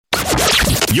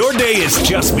Your day has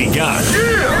just begun.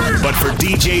 But for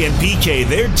DJ and PK,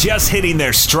 they're just hitting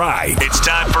their stride. It's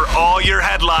time for all your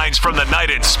headlines from the night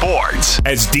in sports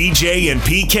as DJ and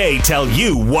PK tell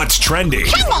you what's trending.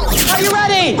 Are you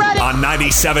ready? On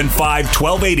 97.5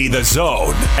 1280 The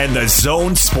Zone and The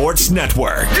Zone Sports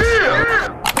Network.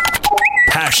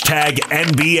 Hashtag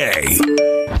NBA.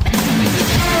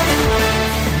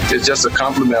 It's just a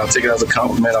compliment. I'll take it as a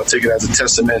compliment. I'll take it as a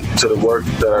testament to the work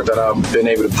that I've been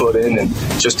able to put in and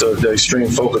just the extreme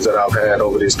focus that I've had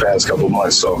over these past couple of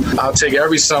months. So I'll take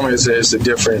every summer is a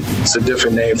different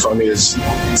name for me. It's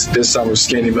this summer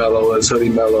Skinny Mellow, it's Hoodie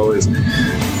Mellow, it's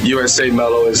USA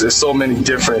Mellow. There's so many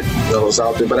different mellows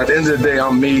out there. But at the end of the day,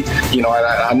 I'm me. You know,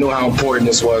 I knew how important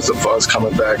this was for us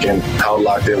coming back and how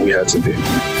locked in we had to be.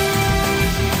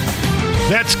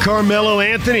 That's Carmelo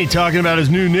Anthony talking about his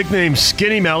new nickname,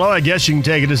 Skinny Mellow. I guess you can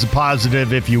take it as a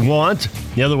positive if you want.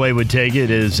 The other way would take it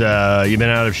is you've been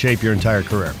out of shape your entire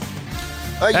career.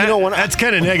 That's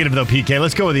kind of negative, though, PK.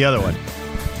 Let's go with the other one.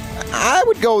 I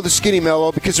would go with the Skinny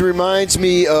Mellow because it reminds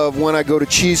me of when I go to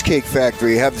Cheesecake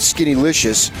Factory, have the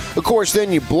Skinnylicious. Of course,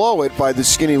 then you blow it by the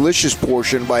Skinnylicious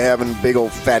portion by having a big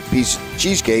old fat piece of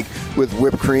cheesecake with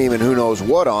whipped cream and who knows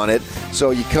what on it.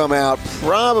 So you come out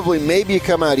maybe you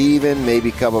come out even,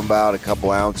 maybe come about a couple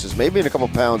ounces, maybe a couple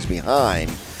pounds behind.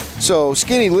 So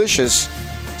Skinnylicious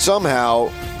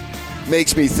somehow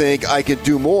makes me think I could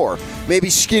do more. Maybe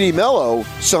Skinny Mellow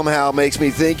somehow makes me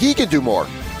think he could do more.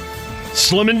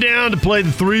 Slimming down to play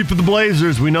the 3 for the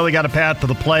Blazers. We know they got a path to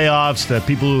the playoffs. The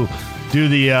people who do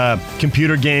the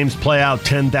computer games play out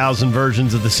 10,000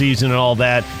 versions of the season and all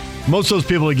that. Most of those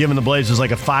people are giving the Blazers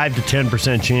like a 5 to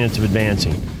 10% chance of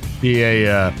advancing. Be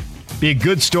a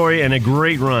good story and a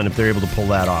great run if they're able to pull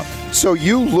that off. So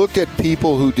you looked at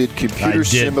people who did computer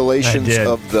simulations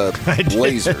of the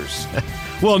Blazers.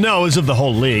 Well, no, it was of the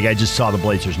whole league. I just saw the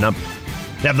Blazers number.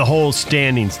 They have the whole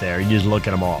standings there. You just look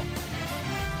at them all.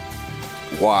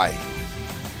 Why?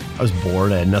 I was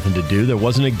bored. I had nothing to do. There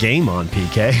wasn't a game on,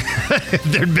 PK. If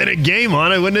there'd been a game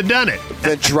on, I wouldn't have done it.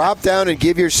 Then drop down and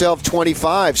give yourself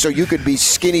 25 so you could be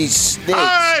Skinny Snakes. All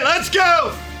right, let's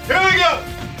go. Here we go.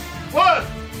 1,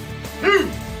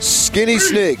 2. Skinny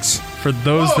Snakes. For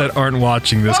those that aren't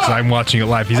watching this, because I'm watching it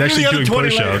live, he's actually doing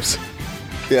push-ups.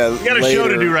 Yeah, we got a show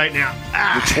to do right now.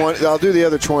 I'll do the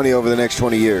other 20 over the next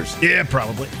 20 years. Yeah,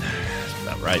 probably. That's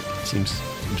about right. Seems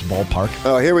ballpark.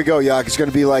 Oh, here we go, Yak. It's going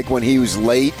to be like when he was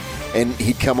late and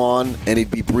he'd come on and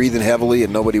he'd be breathing heavily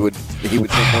and he would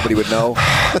think nobody would know.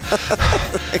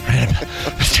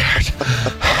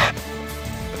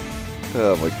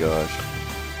 Oh, my gosh.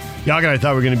 Yak and I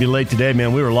thought we were going to be late today,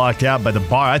 man. We were locked out by the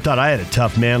bar. I thought I had a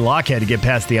tough man. Locke had to get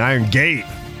past the iron gate.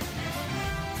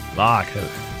 Locke.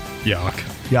 Yak.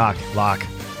 Locke.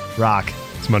 Rock.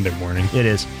 It's Monday morning. It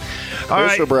is. All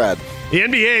Chris right. or Brad? The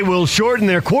NBA will shorten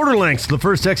their quarter lengths. The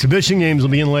first exhibition games will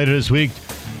begin later this week.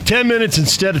 10 minutes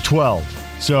instead of 12.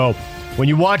 So when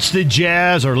you watch the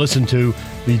Jazz or listen to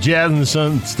the Jazz and the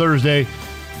Suns Thursday,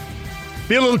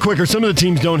 be a little quicker. Some of the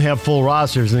teams don't have full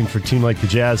rosters. I think for a team like the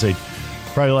Jazz, they'd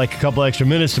probably like a couple extra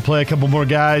minutes to play a couple more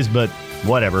guys, but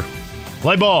whatever.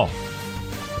 Play ball.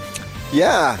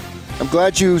 Yeah. I'm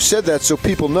glad you said that so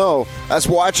people know. I was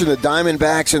watching the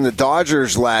Diamondbacks and the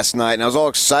Dodgers last night, and I was all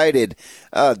excited.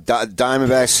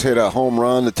 Diamondbacks hit a home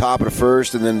run the top of the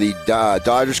first, and then the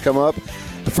Dodgers come up.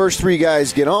 The first 3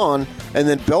 guys get on, and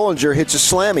then Bellinger hits a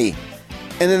slammy.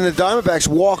 And then the Diamondbacks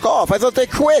walk off. I thought they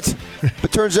quit.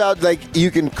 But turns out like you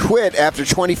can quit after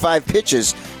 25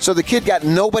 pitches. So the kid got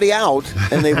nobody out,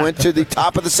 and they went to the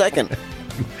top of the second.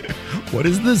 What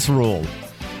is this rule?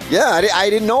 Yeah,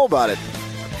 I didn't know about it.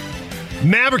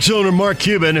 Mavericks owner Mark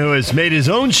Cuban, who has made his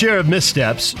own share of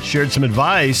missteps, shared some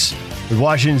advice with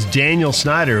Washington's Daniel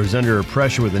Snyder, who's under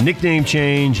pressure with a nickname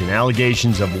change and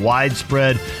allegations of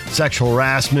widespread sexual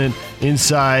harassment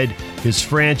inside his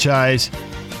franchise.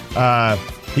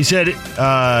 He said,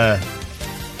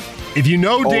 if you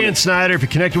know Dan Snyder, if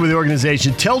you're connected with the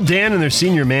organization, tell Dan and their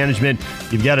senior management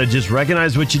you've got to just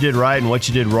recognize what you did right and what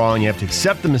you did wrong. You have to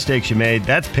accept the mistakes you made.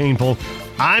 That's painful.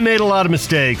 I made a lot of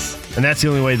mistakes, and that's the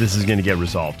only way this is going to get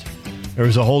resolved. There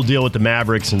was a whole deal with the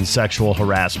Mavericks and sexual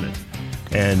harassment.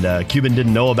 And Cuban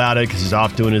didn't know about it because he's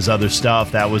off doing his other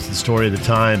stuff. That was the story of the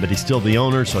time, but he's still the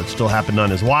owner, so it still happened on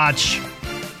his watch.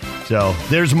 So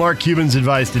there's Mark Cuban's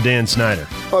advice to Dan Snyder.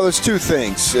 Well, there's 2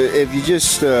 things. If you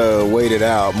just wait it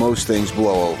out, most things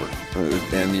blow over,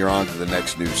 and you're on to the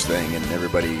next news thing, and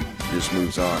everybody just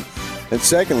moves on. And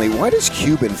secondly, why does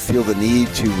Cuban feel the need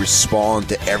to respond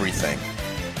to everything?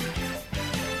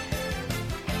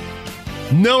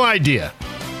 No idea.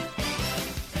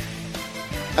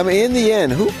 I mean, in the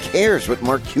end, who cares what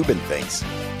Mark Cuban thinks?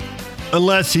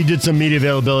 Unless he did some media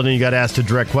availability and you got asked a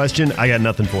direct question, I got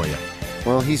nothing for you.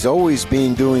 Well, he's always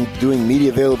been doing media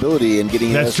availability and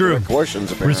getting That's asked true. direct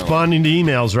questions, apparently. Responding to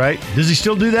emails, right? Does he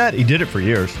still do that? He did it for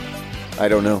years. I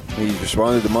don't know. He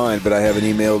responded to mine, but I haven't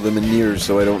emailed him in years,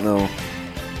 so I don't know.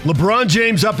 LeBron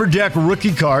James Upper Deck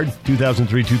rookie card,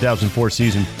 2003-2004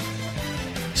 season,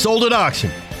 sold at auction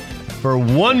for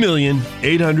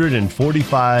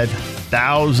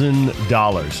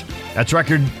 $1,845,000. That's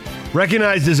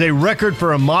recognized as a record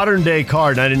for a modern-day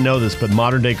card. And I didn't know this, but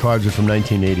modern-day cards are from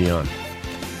 1980 on.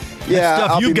 Yeah,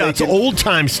 Stuff you got,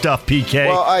 old-time stuff, PK.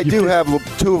 Well, I do have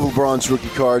 2 of LeBron's rookie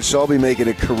cards, so I'll be making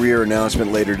a career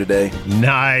announcement later today.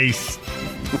 Nice.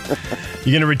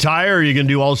 You going to retire, or are you going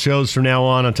to do all shows from now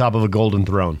on top of a golden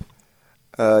throne?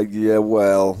 No,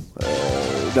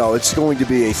 it's going to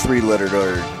be a 3-letter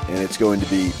word, and it's going to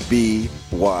be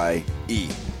B-Y-E.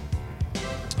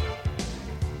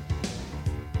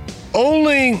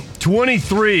 Only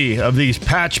 23 of these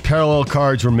patch parallel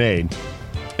cards were made,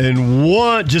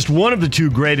 and just one of the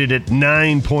 2 graded at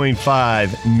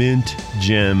 9.5 mint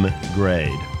gem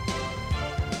grade.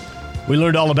 We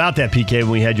learned all about that, PK,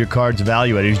 when we had your cards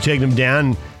evaluated. You take them down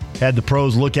and had the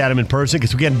pros look at them in person?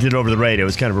 Because we did it over the radio. It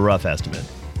was kind of a rough estimate.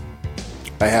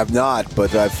 I have not, but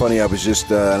funny, I was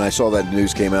just, and I saw that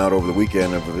news came out over the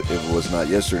weekend, if it was not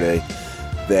yesterday,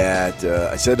 that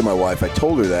I said to my wife, I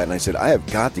told her that, and I said, I have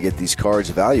got to get these cards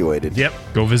evaluated. Yep.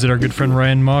 Go visit our good friend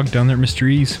Ryan Mogg down there at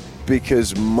Mr. E's.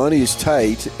 Because money is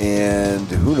tight, and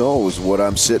who knows what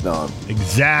I'm sitting on.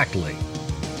 Exactly.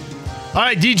 All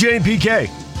right, DJ and PK.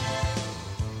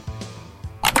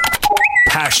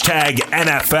 Hashtag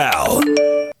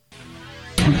NFL.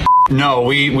 No,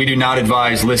 we do not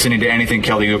advise listening to anything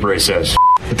Kelly Oubre says.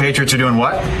 The Patriots are doing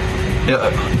what?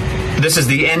 This is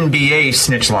the NBA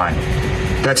snitch line.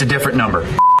 That's a different number.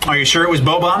 Are you sure it was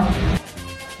Boban?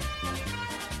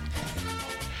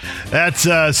 That's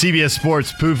CBS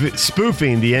Sports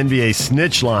spoofing the NBA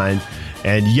snitch line,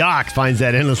 and Yak finds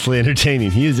that endlessly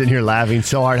entertaining. He is in here laughing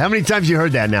so hard. How many times you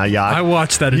heard that now, Yak? I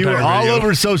watched that entire video. You were all video.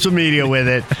 over social media with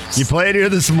it. You played here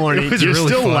this morning. You're really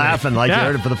still funny. laughing like you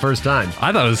heard it for the first time.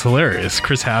 I thought it was hilarious.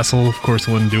 Chris Hassel, of course,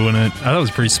 wasn't doing it. I thought it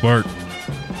was pretty smart.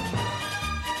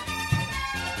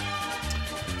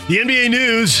 The NBA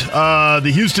news,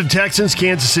 the Houston Texans,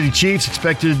 Kansas City Chiefs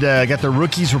expected, got their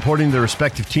rookies reporting to their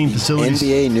respective team facilities.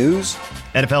 NBA news?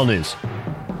 NFL news.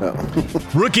 Oh.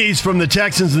 Rookies from the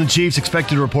Texans and the Chiefs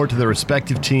expected to report to their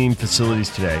respective team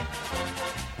facilities today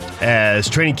as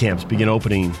training camps begin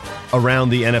opening around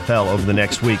the NFL over the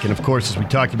next week. And, of course, as we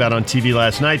talked about on TV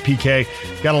last night, PK,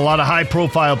 got a lot of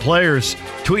high-profile players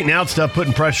tweeting out stuff,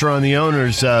 putting pressure on the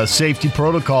owners, safety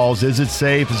protocols. Is it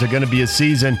safe? Is there going to be a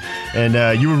season?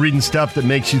 And you were reading stuff that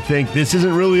makes you think this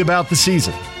isn't really about the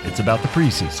season. It's about the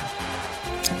preseason.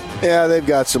 Yeah, they've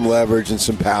got some leverage and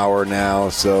some power now,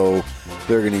 so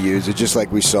they're going to use it, just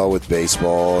like we saw with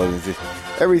baseball.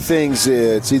 Everything's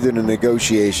it's either a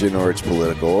negotiation or it's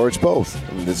political or it's both.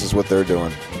 And this is what they're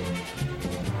doing.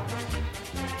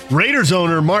 Raiders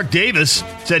owner Mark Davis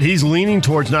said he's leaning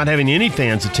towards not having any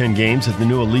fans attend games at the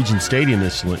new Allegiant Stadium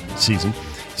this season.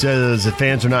 Says if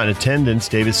fans are not in attendance,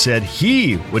 Davis said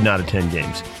he would not attend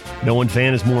games. No one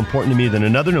fan is more important to me than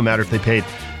another, no matter if they paid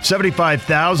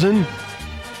 $75,000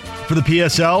 for the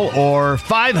PSL or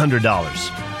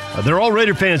 $500. They're all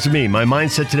Raider fans to me. My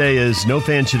mindset today is no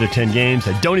fan should attend games.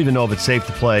 I don't even know if it's safe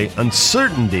to play.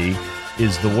 Uncertainty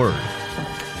is the word.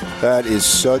 That is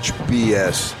such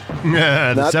BS.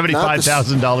 The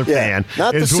 $75,000 fan.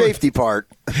 Not the safety part.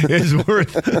 Is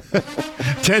worth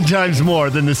 10 times more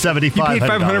than the $7,500. You pay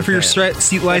 $500 for your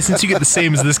seat license, you get the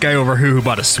same as this guy over here who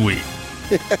bought a suite.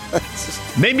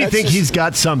 Made me think he's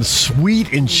got some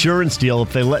sweet insurance deal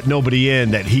if they let nobody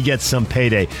in, that he gets some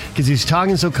payday. Because he's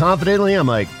talking so confidently, I'm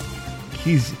like,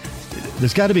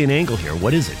 there's got to be an angle here.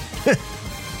 What is it?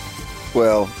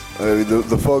 Well,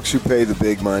 the folks who pay the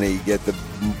big money get the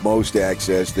most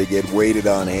access. They get weighted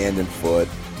on hand and foot.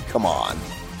 Come on.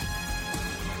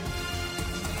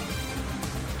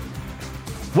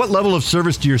 What level of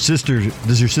service does your sister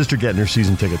get in her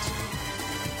season tickets?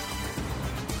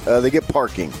 They get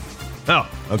parking. Oh,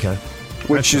 okay.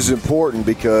 Which is important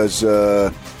because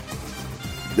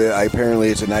apparently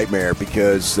it's a nightmare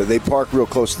because they park real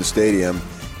close to the stadium.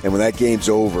 And when that game's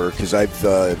over, because I've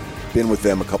been with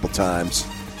them a couple times,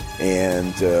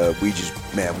 and we just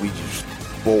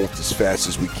bolt as fast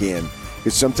as we can.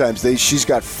 Because sometimes she's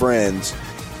got friends,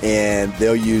 and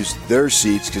they'll use their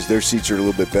seats because their seats are a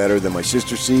little bit better than my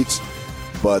sister's seats.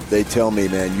 But they tell me,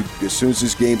 man, as soon as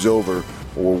this game's over,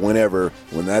 or whenever,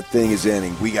 when that thing is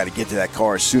ending, we got to get to that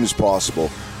car as soon as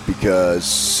possible because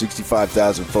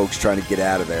 65,000 folks trying to get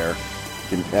out of there.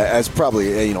 parking, as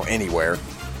probably anywhere.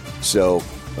 So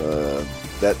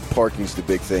that parking's the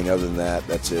big thing. Other than that,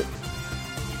 that's it.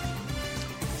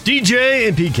 DJ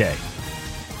and PK.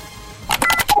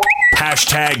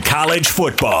 Hashtag college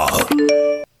football.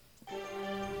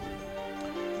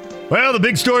 Well, the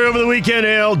big story over the weekend,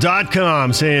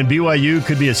 AL.com, saying BYU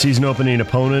could be a season-opening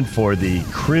opponent for the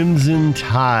Crimson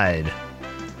Tide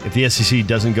if the SEC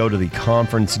doesn't go to the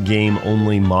conference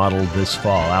game-only model this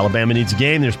fall. Alabama needs a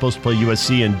game. They're supposed to play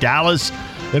USC in Dallas.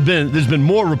 There's been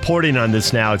more reporting on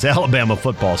this now. It's Alabama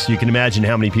football, so you can imagine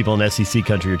how many people in SEC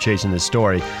country are chasing this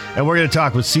story. And we're going to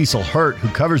talk with Cecil Hurt, who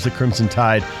covers the Crimson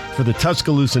Tide for the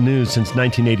Tuscaloosa News since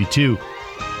 1982.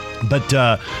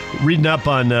 But reading up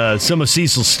on some of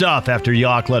Cecil's stuff after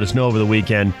Yawk let us know over the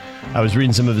weekend, I was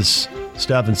reading some of his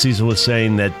stuff, and Cecil was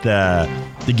saying that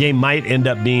the game might end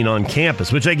up being on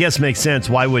campus, which I guess makes sense.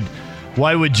 Why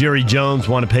would Jerry Jones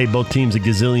want to pay both teams $1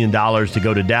 gazillion to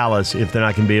go to Dallas if they're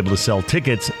not going to be able to sell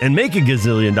tickets and make $1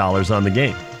 gazillion on the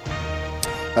game?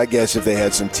 I guess if they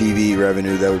had some TV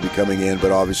revenue that would be coming in,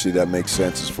 but obviously that makes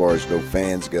sense as far as no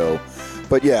fans go.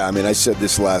 But yeah, I mean, I said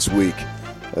this last week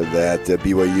that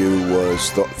BYU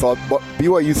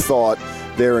thought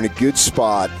they're in a good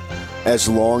spot as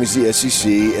long as the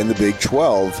SEC and the Big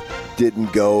 12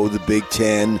 didn't go the Big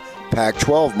 10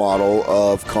 Pac-12 model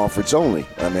of conference only.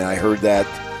 I mean, I heard that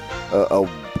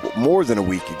more than a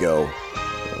week ago.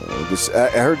 I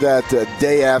heard that a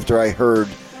day after I heard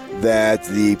that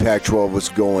the Pac-12 was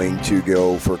going to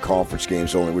go for conference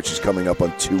games only, which is coming up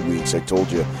on 2 weeks. I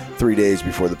told you 3 days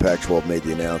before the Pac-12 made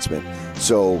the announcement.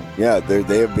 So, yeah,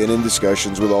 they have been in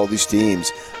discussions with all these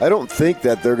teams. I don't think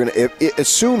that they're going to,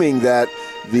 assuming that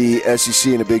the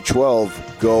SEC and the Big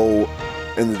 12 go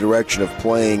in the direction of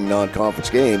playing non-conference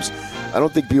games, I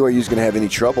don't think BYU is going to have any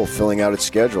trouble filling out its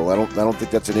schedule. I don't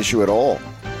think that's an issue at all.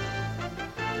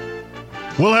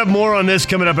 We'll have more on this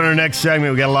coming up in our next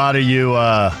segment. We got a lot of you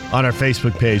on our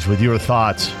Facebook page with your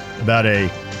thoughts about a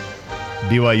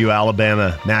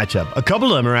BYU-Alabama matchup. A couple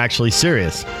of them are actually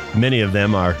serious. Many of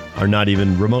them are not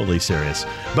even remotely serious.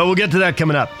 But we'll get to that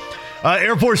coming up.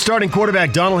 Air Force starting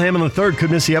quarterback Donald Hammond III could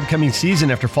miss the upcoming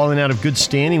season after falling out of good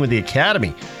standing with the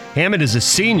Academy. Hammond is a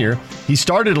senior. He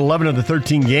started 11 of the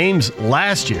 13 games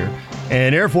last year,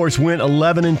 and Air Force went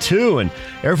 11-2. And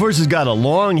Air Force has got a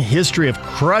long history of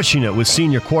crushing it with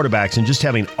senior quarterbacks and just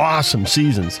having awesome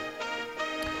seasons.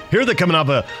 Here they're coming off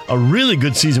a really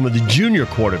good season with the junior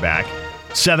quarterback.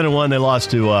 7-1, they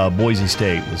lost to Boise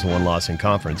State, was the one loss in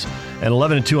conference. And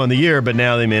 11-2 on the year, but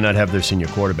now they may not have their senior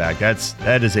quarterback.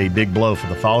 That is a big blow for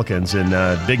the Falcons, and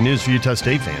big news for Utah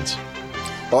State fans.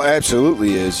 Oh,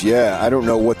 absolutely is, yeah. I don't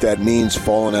know what that means,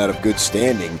 falling out of good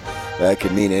standing. That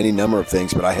could mean any number of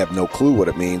things, but I have no clue what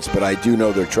it means. But I do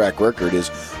know their track record is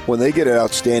when they get an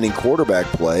outstanding quarterback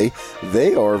play,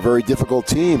 they are a very difficult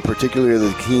team, particularly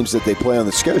the teams that they play on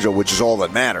the schedule, which is all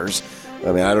that matters.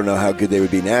 I mean, I don't know how good they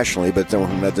would be nationally, but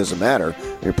that doesn't matter.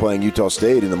 You're playing Utah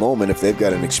State in the moment. If they've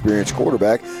got an experienced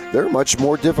quarterback, they're much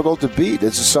more difficult to beat.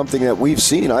 This is something that we've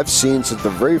seen. I've seen since the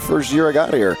very first year I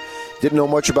got here. Didn't know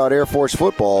much about Air Force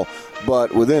football,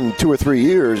 but within 2 or 3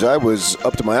 years, I was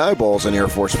up to my eyeballs in Air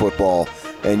Force football.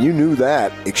 And you knew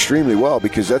that extremely well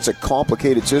because that's a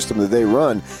complicated system that they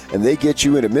run, and they get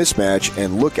you in a mismatch,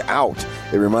 and look out.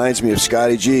 It reminds me of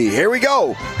Scotty G. Here we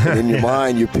go! And in your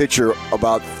mind, you picture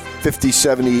about 50,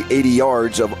 70, 80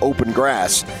 yards of open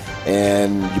grass,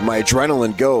 and my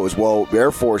adrenaline goes. Well,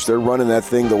 Air Force, they're running that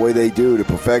thing the way they do to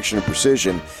perfection and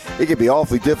precision. It can be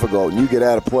awfully difficult, and you get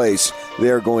out of place,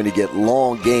 they're going to get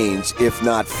long gains, if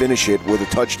not finish it with a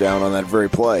touchdown on that very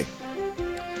play.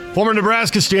 Former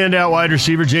Nebraska standout wide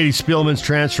receiver J.D. Spielman's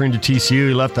transferring to TCU.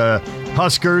 He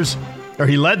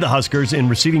led the Huskers in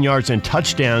receiving yards and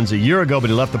touchdowns a year ago,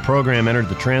 but he left the program, entered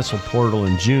the transfer portal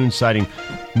in June, citing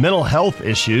mental health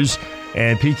issues.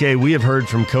 And PK, we have heard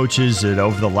from coaches that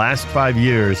over the last 5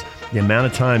 years, the amount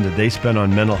of time that they spend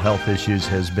on mental health issues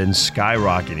has been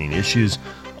skyrocketing. Issues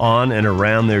on and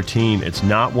around their team. It's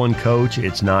not one coach.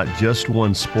 It's not just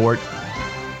one sport.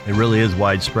 It really is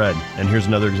widespread. And here's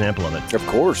another example of it. Of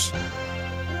course.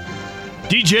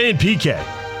 DJ and PK.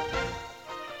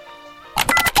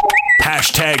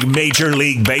 Hashtag Major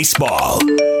League Baseball.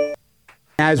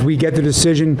 As we get the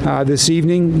decision this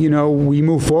evening, we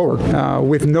move forward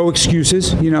with no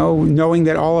excuses, knowing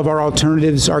that all of our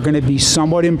alternatives are going to be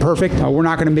somewhat imperfect. We're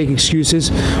not going to make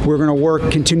excuses. We're going to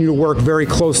continue to work very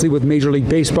closely with Major League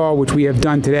Baseball, which we have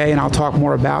done today, and I'll talk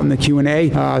more about in the Q&A,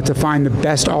 to find the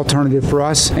best alternative for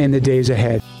us in the days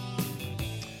ahead.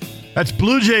 That's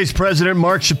Blue Jays president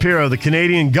Mark Shapiro. The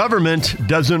Canadian government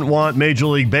doesn't want Major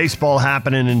League Baseball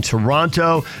happening in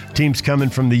Toronto. Teams coming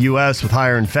from the U.S. with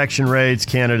higher infection rates.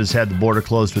 Canada's had the border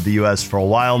closed with the U.S. for a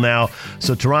while now.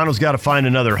 So Toronto's got to find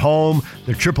another home.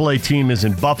 Their AAA team is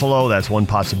in Buffalo. That's one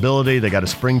possibility. They got a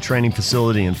spring training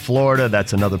facility in Florida.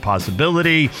 That's another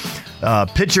possibility.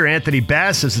 Pitcher Anthony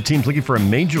Bass says the team's looking for a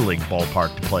Major League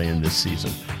ballpark to play in this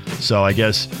season. So I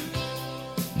guess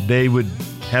they would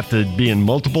have to be in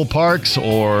multiple parks,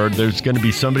 or there's going to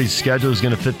be somebody's schedule is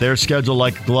going to fit their schedule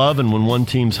like a glove, and when one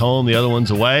team's home, the other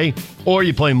one's away. Or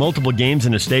you play multiple games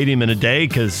in a stadium in a day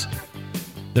because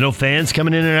there are no fans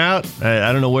coming in and out.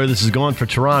 I don't know where this is going for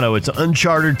Toronto. It's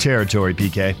uncharted territory,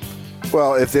 PK.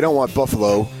 Well, if they don't want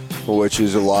Buffalo, which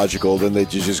is illogical, then they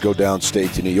just go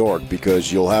downstate to New York, because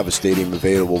you'll have a stadium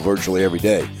available virtually every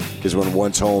day, because when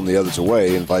one's home, the other's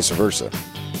away, and vice versa.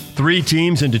 3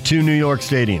 teams into 2 New York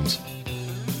stadiums.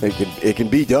 It can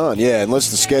be done, yeah, unless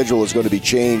the schedule is going to be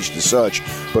changed as such.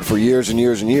 But for years and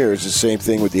years and years, it's the same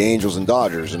thing with the Angels and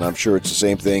Dodgers, and I'm sure it's the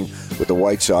same thing with the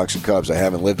White Sox and Cubs. I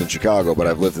haven't lived in Chicago, but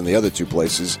I've lived in the other 2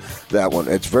 places. That one,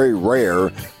 it's very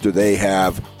rare do they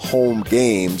have home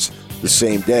games the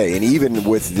same day. And even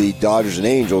with the Dodgers and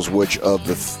Angels, which of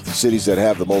the cities that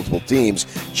have the multiple teams,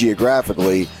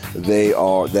 geographically,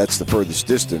 that's the farthest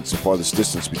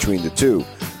distance between the 2.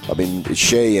 I mean,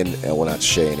 Shea not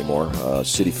Shea anymore,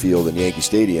 Citi Field and Yankee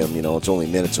Stadium, it's only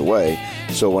minutes away.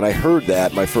 So when I heard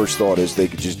that, my first thought is they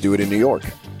could just do it in New York.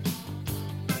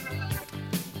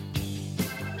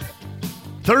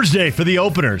 Thursday for the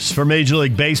openers for Major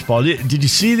League Baseball. Did you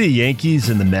see the Yankees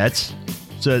and the Mets?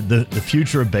 So the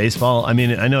future of baseball. I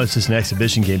mean, I know it's just an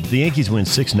exhibition game, but the Yankees win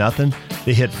 6-0.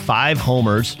 They hit 5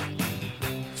 homers,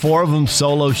 4 of them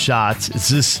solo shots. It's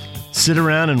just sit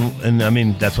around and I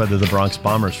mean, that's why they're the Bronx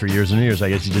Bombers for years and years. I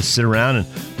guess you just sit around and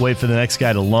wait for the next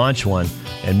guy to launch one.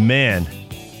 And man,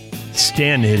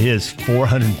 Stanton hit his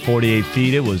 448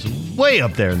 feet. It was way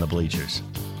up there in the bleachers.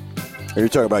 You're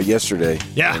talking about yesterday.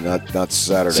 Yeah. Not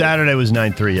Saturday. Saturday was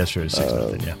 9-3. Yesterday was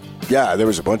 6-0, yeah. Yeah, there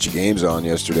was a bunch of games on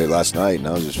last night, and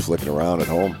I was just flipping around at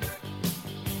home.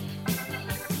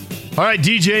 All right,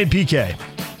 DJ and PK.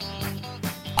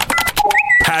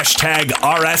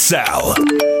 #RSL.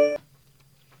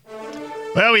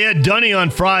 Well, we had Dunny on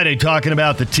Friday talking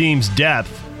about the team's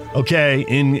depth. Okay,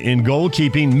 in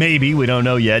goalkeeping, maybe. We don't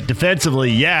know yet.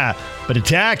 Defensively, yeah. But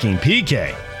attacking,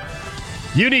 PK.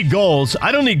 You need goals.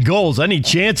 I don't need goals. I need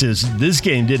chances. This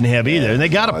game didn't have either. And they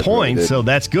got a point, so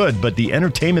that's good. But the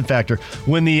entertainment factor,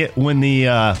 when the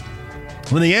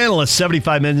analyst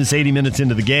 75 minutes, 80 minutes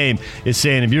into the game is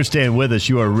saying, if you're staying with us,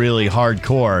 you are really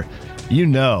hardcore,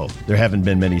 there haven't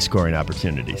been many scoring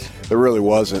opportunities. There really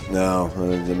wasn't, no.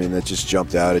 I mean, that just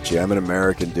jumped out at you. I'm an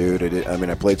American dude.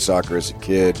 I played soccer as a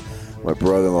kid. My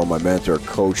brother-in-law, my mentor,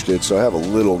 coached it, so I have a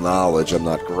little knowledge. I'm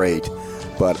not great.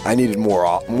 But I needed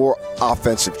more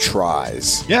offensive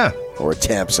tries. Yeah. Or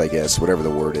attempts, I guess, whatever the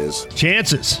word is.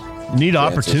 Chances. You need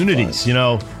opportunities.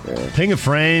 Ping a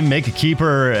frame, make a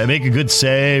keeper, make a good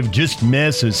save, just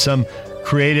miss with some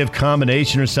creative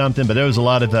combination or something. But there was a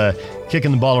lot of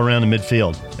kicking the ball around the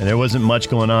midfield. And there wasn't much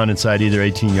going on inside either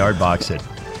 18-yard box that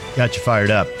got you fired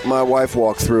up. My wife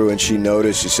walked through and she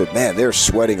noticed. She said, man, they're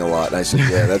sweating a lot. And I said,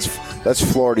 yeah,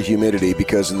 that's Florida humidity,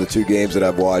 because in the 2 games that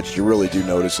I've watched, you really do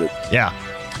notice it. Yeah.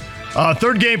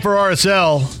 Third game for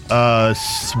RSL,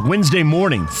 Wednesday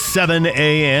morning, 7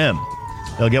 a.m.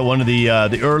 They'll get one of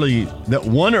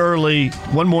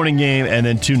one morning game and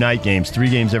then 2 night games, 3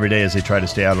 games every day as they try to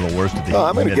stay out of the worst of the.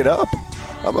 I'm going to get up.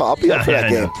 I'll be up for that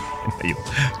game.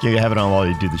 You have it on while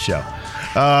you do the show.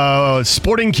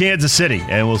 Sporting Kansas City,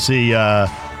 and we'll see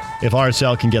if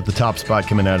RSL can get the top spot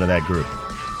coming out of that group.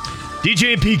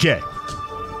 DJ and PK.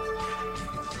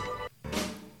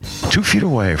 2 feet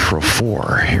away for a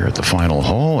 4 here at the final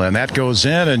hole, and that goes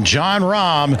in, and Jon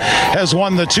Rahm has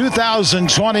won the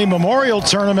 2020 Memorial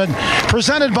Tournament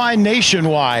presented by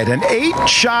Nationwide. An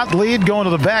 8-shot lead going to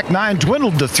the back 9,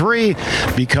 dwindled to 3,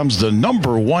 becomes the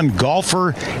 #1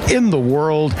 golfer in the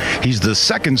world. He's the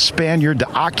 2nd Spaniard to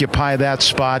occupy that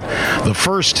spot. The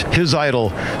first, his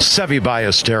idol, Seve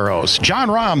Ballesteros. Jon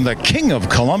Rahm, the king of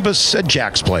Columbus, at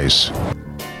Jack's Place.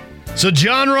 So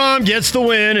Jon Rahm gets the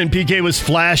win, and PK was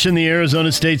flashing the Arizona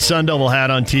State Sun Devil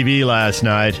hat on TV last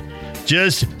night.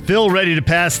 Just feel ready to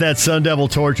pass that Sun Devil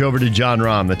torch over to Jon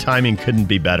Rahm. The timing couldn't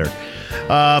be better.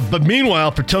 But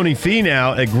meanwhile, for Tony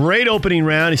Finau, a great opening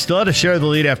round. He still had to share the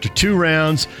lead after 2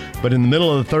 rounds, but in the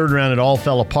middle of the 3rd round, it all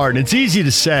fell apart. And it's easy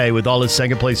to say with all his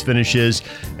second-place finishes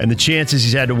and the chances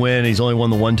he's had to win. He's only won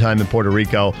the 1 time in Puerto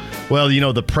Rico. Well,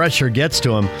 the pressure gets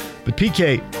to him. But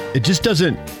PK, it just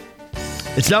doesn't.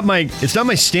 It's not my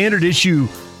standard issue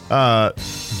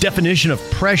definition of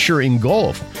pressure in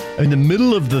golf. In the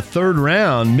middle of the third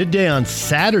round, midday on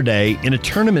Saturday, in a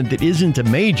tournament that isn't a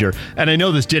major, and I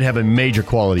know this did have a major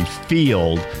quality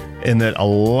field, and that a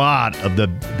lot of the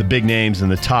big names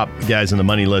and the top guys on the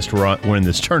money list were in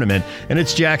this tournament, and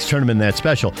it's Jack's tournament that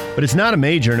special, but it's not a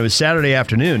major, and it was Saturday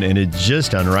afternoon, and it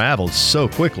just unraveled so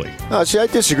quickly. See, I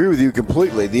disagree with you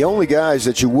completely. The only guys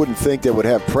that you wouldn't think that would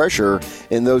have pressure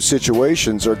in those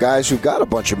situations are guys who've got a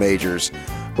bunch of majors.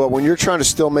 But when you're trying to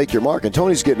still make your mark, and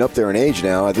Tony's getting up there in age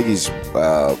now, I think he's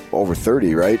over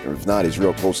 30, right? Or if not, he's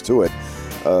real close to it.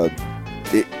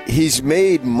 He's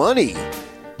made money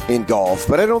in golf,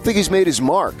 but I don't think he's made his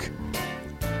mark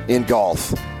in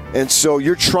golf. And so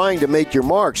you're trying to make your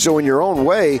mark. So in your own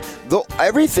way,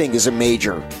 everything is a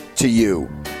major to you.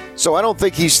 So I don't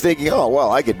think he's thinking, oh,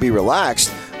 well, I could be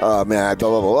relaxed. Man, blah,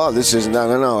 blah, blah. This isn't,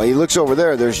 no. He looks over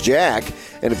there, there's Jack.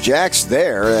 And if Jack's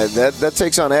there, that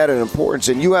takes on added importance.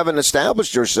 And you haven't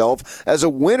established yourself as a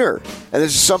winner. And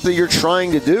this is something you're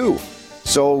trying to do.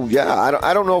 So, yeah,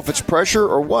 I don't know if it's pressure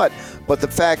or what. But the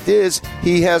fact is,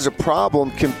 he has a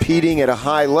problem competing at a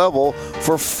high level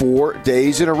for 4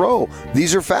 days in a row.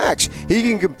 These are facts. He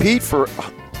can compete for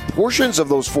portions of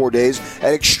those 4 days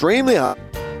at extremely high,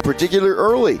 particularly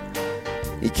early.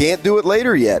 He can't do it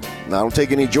later yet. And I don't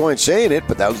take any joy in saying it,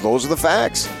 but those are the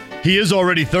facts. He is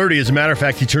already 30. As a matter of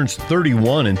fact, he turns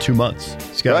 31 in 2 months.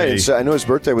 He's got right. I know his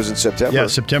birthday was in September. Yeah,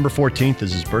 September 14th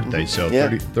is his birthday. So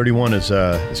 31 is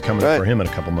coming up for him in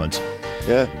a couple months.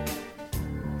 Yeah.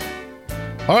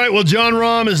 All right, well, Jon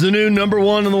Rahm is the new number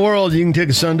one in the world. You can take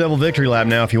a Sun Devil victory lap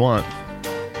now if you want.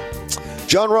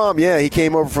 Jon Rahm, he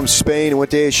came over from Spain and went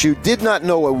to ASU. Did not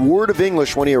know a word of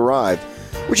English when he arrived,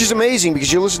 which is amazing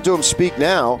because you listen to him speak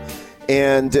now,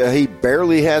 and he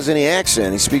barely has any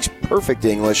accent. He speaks perfect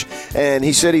English, and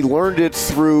he said he learned it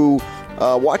through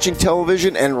watching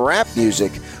television and rap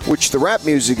music, which the rap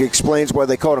music explains why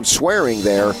they caught him swearing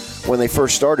there when they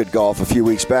first started golf a few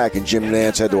weeks back, and Jim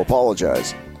Nantz had to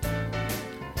apologize.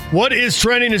 What is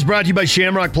Trending is brought to you by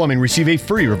Shamrock Plumbing. Receive a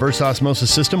free reverse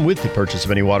osmosis system with the purchase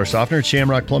of any water softener at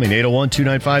Shamrock Plumbing,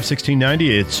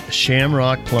 801-295-1690. It's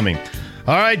Shamrock Plumbing.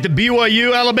 All right, the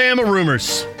BYU Alabama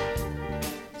rumors.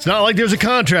 It's not like there's a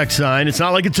contract signed. It's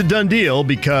not like it's a done deal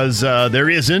because there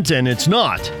isn't and it's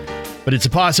not. But it's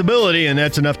a possibility, and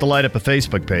that's enough to light up a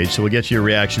Facebook page. So we'll get to your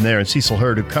reaction there. And Cecil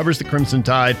Hurd, who covers the Crimson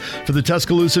Tide for the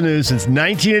Tuscaloosa News since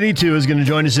 1982, is going to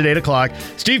join us at 8 o'clock.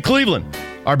 Steve Cleveland,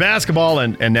 our basketball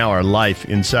and now our life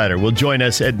insider, will join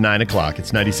us at 9 o'clock.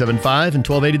 It's 97.5 and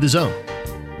 1280 The Zone.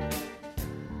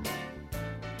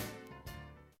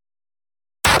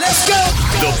 Let's go!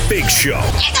 The Big Show.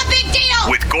 It's a big deal!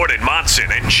 With Gordon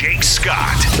Monson and Jake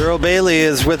Scott. Earl Bailey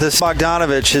is with us.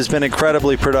 Bogdanovich has been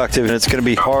incredibly productive, and it's going to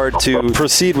be hard to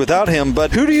proceed without him. But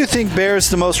who do you think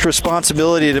bears the most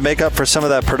responsibility to make up for some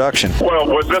of that production? Well,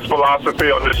 with this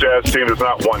philosophy on this Jazz team, there's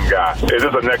not one guy. It is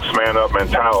a next man up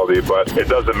mentality, but it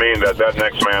doesn't mean that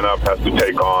next man up has to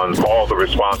take on all the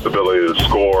responsibility to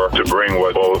score, to bring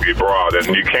what Bogey brought.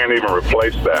 And you can't even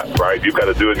replace that, right? You've got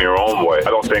to do it in your own way. I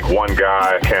don't think one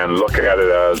guy can look at it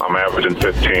as, I'm averaging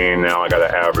 15, now I got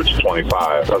to average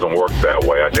 25. It doesn't work that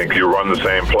way. I think you run the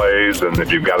same plays, and if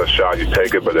you've got a shot, you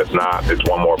take it, but if not, it's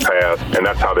one more pass, and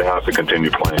that's how they have to continue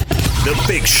playing. The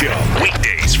Big Show,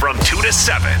 weekdays from 2 to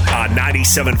 7 on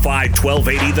 97.5,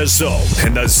 1280 The Zone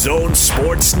and The Zone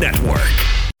Sports Network.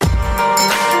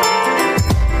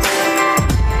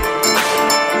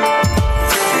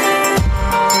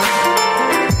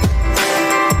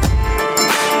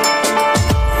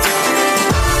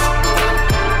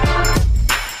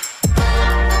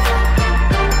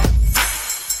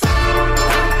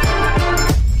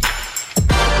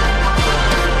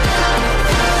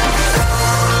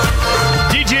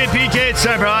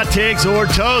 Time for Hot Takes or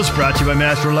Toast, brought to you by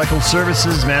Master Electrical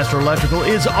Services. Master Electrical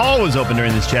is always open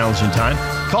during this challenging time.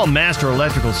 Call Master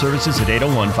Electrical Services at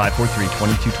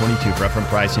 801-543-2222 for upfront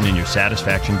pricing and your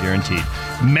satisfaction guaranteed.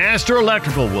 Master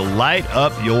Electrical will light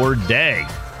up your day.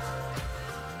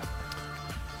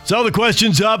 So the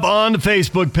question's up on the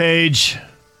Facebook page.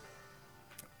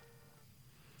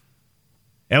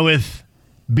 And with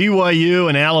BYU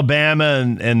and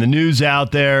Alabama and the news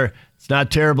out there, it's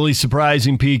not terribly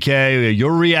surprising, PK,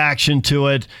 your reaction to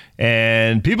it.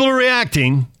 And people are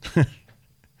reacting.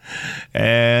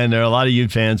 And there are a lot of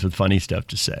Ute fans with funny stuff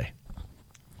to say.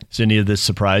 Does any of this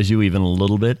surprise you even a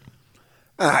little bit?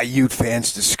 Ute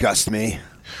fans disgust me.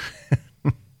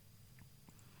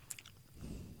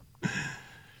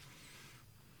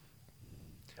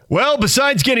 Well,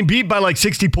 besides getting beat by like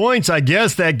 60 points, I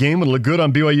guess that game would look good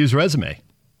on BYU's resume.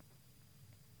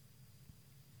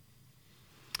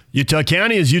 Utah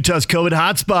County is Utah's COVID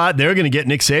hotspot. They're going to get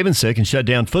Nick Saban sick and shut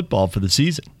down football for the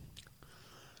season.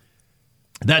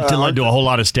 That led to a whole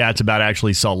lot of stats about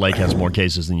actually Salt Lake has more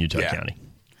cases than Utah County.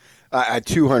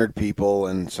 200 people,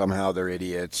 and somehow they're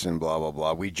idiots and blah, blah,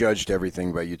 blah. We judged everything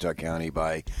about Utah County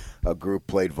by a group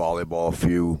played volleyball a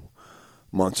few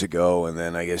months ago, and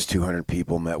then I guess 200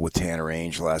 people met with Tanner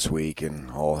Ainge last week,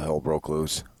 and all hell broke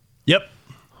loose. Yep.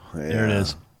 Yeah. There it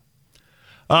is.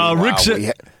 Rick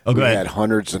said, we ahead. had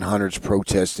hundreds and hundreds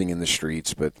protesting in the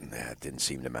streets, but it didn't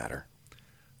seem to matter.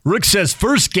 Rick says,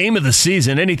 first game of the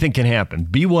season, anything can happen.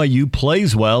 BYU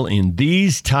plays well in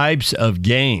these types of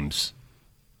games.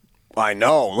 I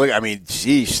know. Look, I mean,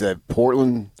 geez, that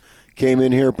Portland came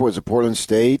in here, was it Portland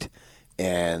State?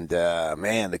 And,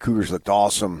 man, the Cougars looked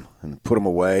awesome and put them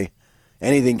away.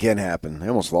 Anything can happen. They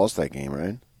almost lost that game,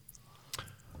 right?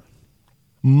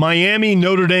 Miami,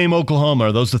 Notre Dame, Oklahoma.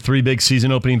 Are those the three big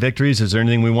season opening victories? Is there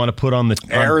anything we want to put on the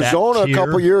Arizona a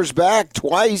couple years back,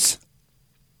 twice.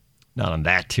 Not on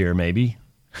that tier, maybe.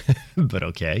 But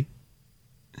okay.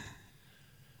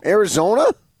 Arizona?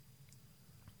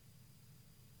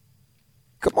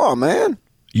 Come on, man.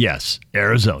 Yes,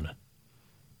 Arizona.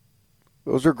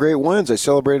 Those are great wins. I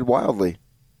celebrated wildly.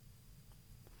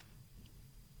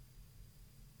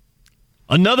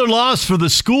 Another loss for the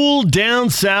school down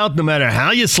south, no matter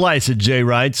how you slice it, Jay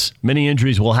writes. Many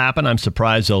injuries will happen. I'm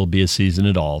surprised there'll be a season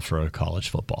at all for college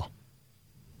football.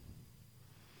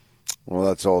 Well,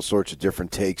 that's all sorts of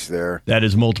different takes there. That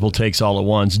is multiple takes all at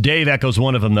once. Dave echoes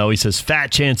one of them, though. He says,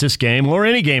 fat chance this game, or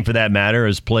any game for that matter,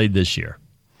 is played this year.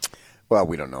 Well,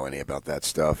 we don't know any about that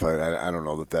stuff. I don't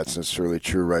know that that's necessarily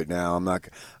true right now. I'm going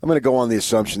to go on the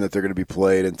assumption that they're going to be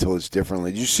played until it's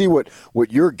differently. Did you see what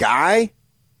your guy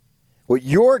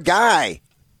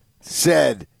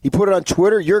said? He put it on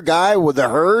Twitter. Your guy with the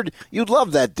herd. You'd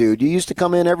love that dude. You used to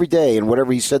come in every day, and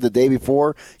whatever he said the day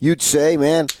before, you'd say,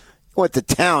 man, he went to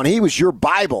town. He was your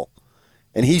Bible.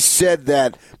 And he said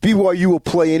that BYU will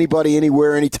play anybody,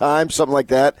 anywhere, anytime, something like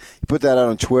that. He put that out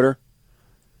on Twitter.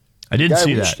 I didn't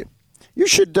see that. You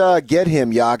should get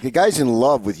him, Yak. The guy's in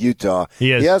love with Utah. He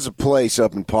has a place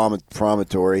up in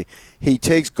Promontory. He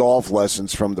takes golf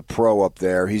lessons from the pro up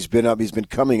there. He's been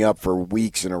coming up for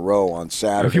weeks in a row on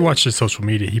Saturday. If you watch his social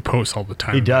media, he posts all the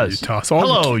time. He does. Utah. So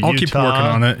I'll keep working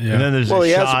on it. Yeah. And then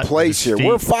he has a place here.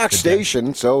 We're Fox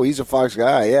Station, so he's a Fox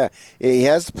guy. Yeah, he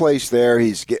has the place there.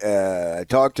 He's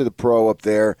talked to the pro up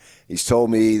there. He's told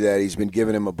me that he's been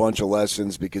giving him a bunch of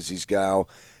lessons because he's got.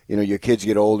 You know, your kids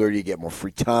get older, you get more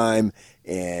free time,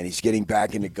 and he's getting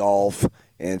back into golf,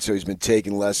 and so he's been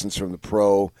taking lessons from the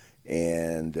pro,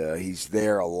 and he's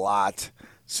there a lot.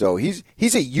 So he's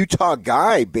a Utah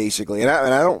guy basically, and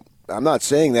I'm not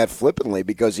saying that flippantly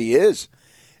because he is,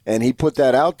 and he put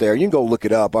that out there. You can go look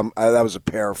it up. That was a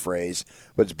paraphrase,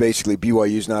 but it's basically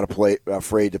BYU's not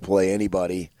afraid to play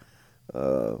anybody,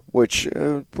 which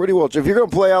pretty well. If you're going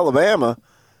to play Alabama.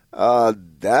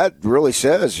 That really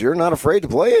says you're not afraid to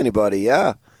play anybody,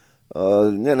 yeah.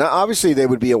 And obviously they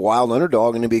would be a wild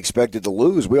underdog and to be expected to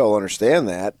lose. We all understand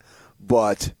that.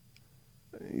 But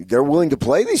they're willing to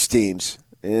play these teams,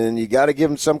 and you got to give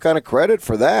them some kind of credit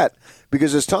for that.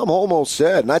 Because as Tom Holmoe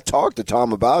said, and I talked to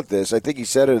Tom about this, I think he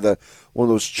said it at one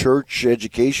of those church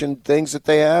education things that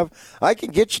they have, I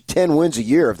can get you 10 wins a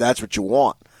year if that's what you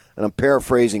want. And I'm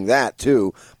paraphrasing that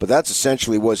too, but that's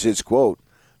essentially was his quote.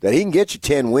 That he can get you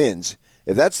 10 wins.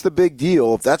 If that's the big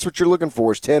deal, if that's what you're looking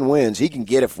for is 10 wins, he can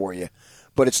get it for you.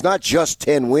 But it's not just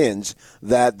 10 wins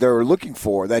that they're looking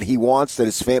for, that he wants,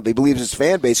 that he believes his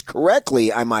fan base,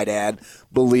 correctly, I might add,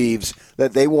 believes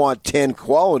that they want 10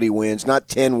 quality wins, not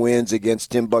 10 wins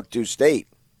against Timbuktu State.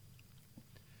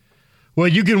 Well,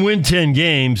 you can win 10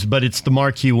 games, but it's the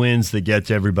marquee wins that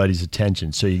gets everybody's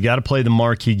attention. So you got to play the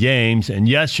marquee games, and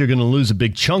yes, you're going to lose a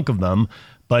big chunk of them.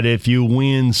 But if you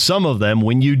win some of them,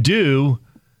 when you do,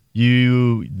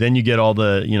 then you get all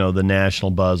the the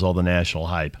national buzz, all the national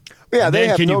hype. Yeah, they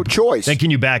have no choice. Then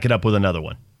can you back it up with another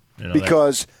one?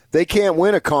 Because they can't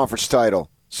win a conference title,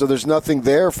 so there's nothing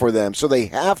there for them. So they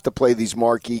have to play these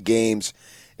marquee games,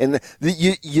 and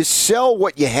you sell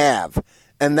what you have,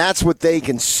 and that's what they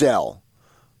can sell,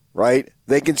 right?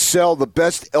 They can sell the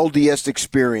best LDS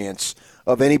experience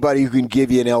of anybody who can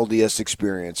give you an LDS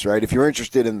experience, right? If you're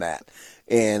interested in that.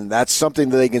 And that's something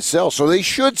that they can sell. So they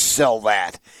should sell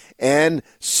that and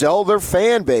sell their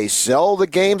fan base, sell the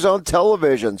games on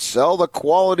television, sell the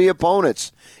quality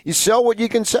opponents. You sell what you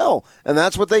can sell, and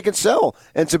that's what they can sell.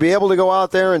 And to be able to go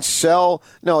out there and sell,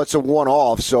 no, it's a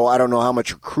one-off, so I don't know how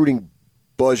much recruiting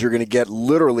buzz you're going to get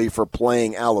literally for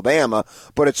playing Alabama,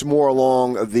 but it's more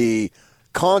along the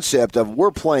concept of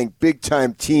we're playing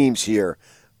big-time teams here.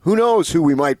 who knows who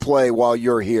we might play while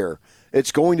you're here.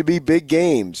 It's going to be big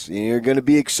games. You're going to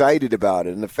be excited about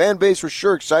it. And the fan base was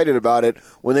sure excited about it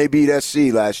when they beat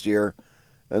SC last year.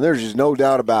 And there's just no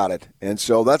doubt about it. And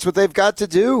so that's what they've got to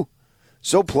do.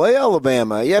 So play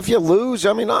Alabama. Yeah, if you lose,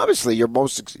 I mean, obviously you're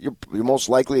most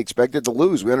likely expected to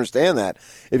lose. We understand that.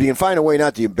 If you can find a way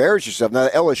not to embarrass yourself. Now, the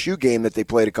LSU game that they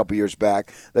played a couple years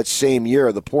back, that same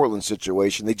year, the Portland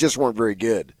situation, they just weren't very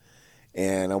good.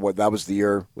 And that was the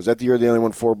year. Was that the year they only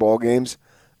won 4 ball games?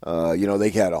 They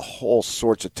had a whole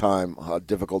sorts of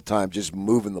difficult time just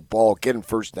moving the ball. Getting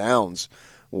first downs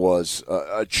was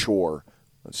a chore.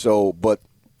 So, but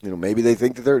maybe they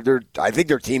think that I think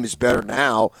their team is better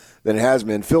now than it has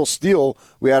been. Phil Steele,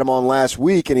 we had him on last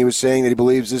week, and he was saying that he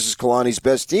believes this is Kalani's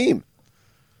best team.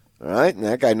 All right, and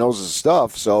that guy knows his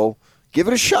stuff. So give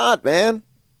it a shot, man.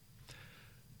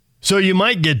 So you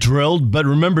might get drilled, but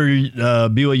remember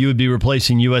BYU would be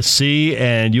replacing USC,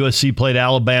 and USC played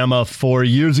Alabama 4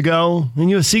 years ago,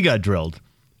 and USC got drilled.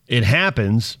 It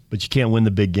happens, but you can't win the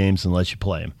big games unless you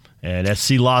play them. And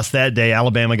SC lost that day.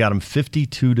 Alabama got them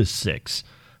 52-6.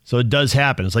 So it does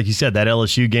happen. It's like you said, that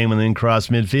LSU game when they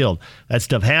crossed midfield. That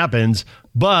stuff happens,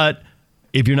 but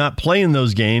if you're not playing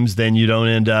those games, then you don't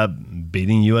end up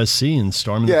beating USC and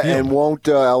storming the field. Yeah, and won't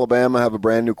Alabama have a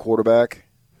brand new quarterback?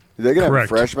 They're going to have a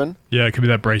freshman. Yeah, it could be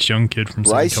that Bryce Young kid from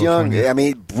Bryce Southern California. Young. I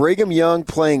mean, Brigham Young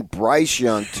playing Bryce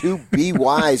Young. 2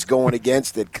 BYs going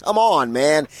against it. Come on,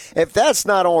 man. If that's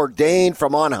not ordained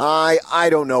from on high,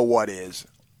 I don't know what is.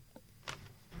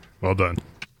 Well done.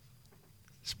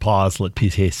 Just pause. Let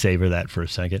PK savor that for a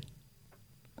second.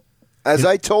 As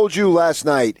I told you last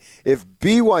night, if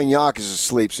Wyandotte is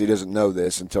asleep, so he doesn't know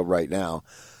this until right now,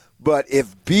 but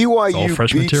if BYU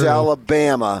beats material.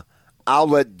 Alabama, I'll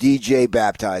let DJ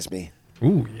baptize me.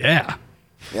 Ooh, yeah.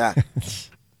 Yeah.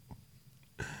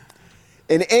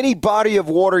 In any body of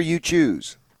water you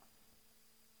choose.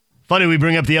 Funny we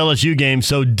bring up the LSU game,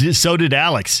 so did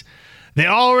Alex. They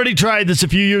already tried this a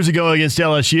few years ago against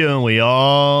LSU, and we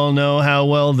all know how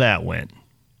well that went.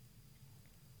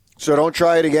 So don't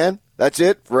try it again? That's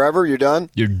it? Forever? You're done?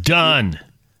 You're done.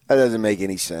 That doesn't make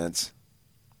any sense.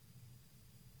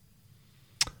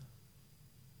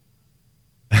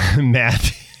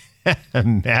 Matthew.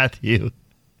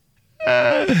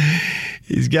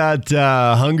 He's got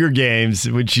Hunger Games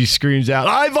when she screams out,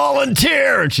 "I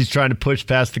volunteer!" And she's trying to push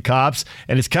past the cops.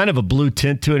 And it's kind of a blue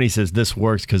tint to it. And he says, this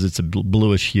works because it's a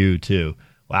bluish hue, too.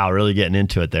 Wow, really getting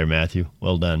into it there, Matthew.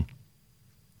 Well done.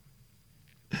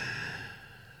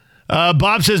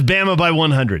 Bob says Bama by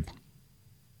 100.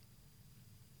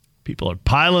 People are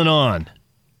piling on.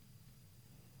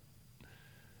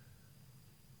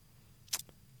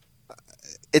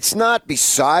 It's not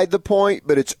beside the point,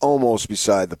 but it's almost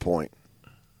beside the point.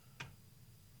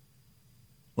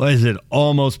 What is it?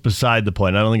 Almost beside the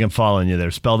point. I don't think I'm following you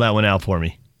there. Spell that one out for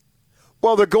me.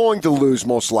 Well, they're going to lose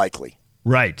most likely.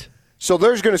 Right. So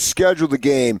they're going to schedule the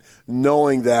game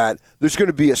knowing that there's going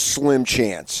to be a slim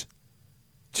chance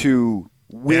to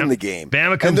win the game.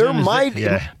 Bama comes and there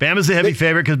in. Bama's the heavy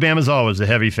favorite because Bama's always the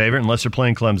heavy favorite unless they're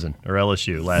playing Clemson or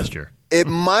LSU last year. It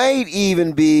might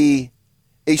even be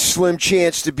a slim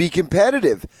chance to be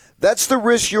competitive. That's the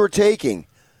risk you're taking.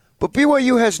 But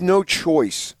BYU has no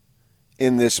choice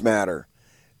in this matter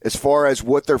as far as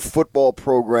what their football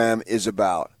program is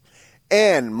about.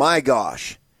 And, my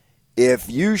gosh, if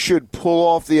you should pull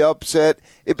off the upset,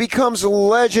 it becomes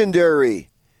legendary.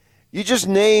 You just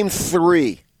name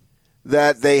 3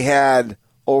 that they had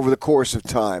over the course of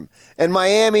time. And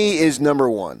Miami is number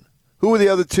 1. Who were the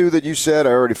other 2 that you said? I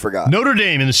already forgot. Notre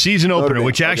Dame in the season opener,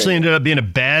 which actually ended up being a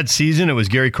bad season. It was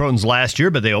Gary Croton's last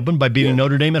year, but they opened by beating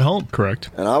Notre Dame at home.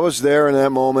 Correct. And I was there in that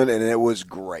moment, and it was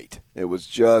great. It was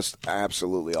just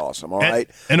absolutely awesome. All right.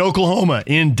 And Oklahoma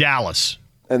in Dallas.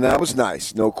 And that was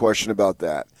nice. No question about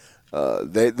that.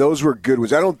 Those were good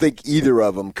ones. I don't think either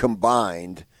of them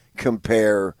combined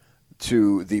compare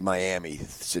to the Miami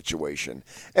situation.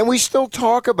 And we still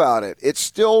talk about it. It's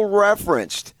still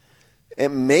referenced.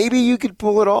 And maybe you could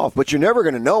pull it off, but you're never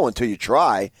going to know until you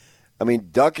try. I mean,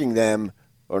 ducking them,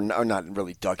 or not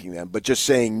really ducking them, but just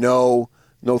saying no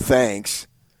thanks.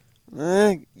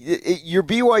 You're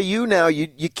BYU now.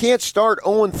 You can't start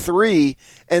 0-3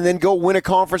 and then go win a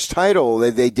conference title.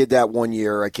 They did that one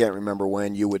year. I can't remember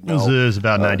when. You would know. It was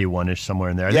about 91-ish, somewhere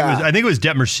in there. I think it was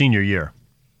Detmer's senior year.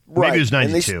 Right. Maybe it was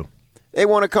 92. They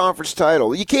won a conference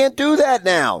title. You can't do that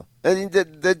now.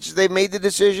 They made the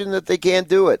decision that they can't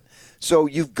do it. So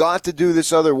you've got to do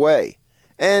this other way.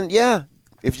 And, yeah,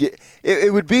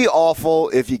 it would be awful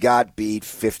if you got beat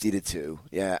 50-2.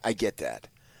 Yeah, I get that.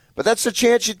 But that's the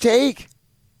chance you take.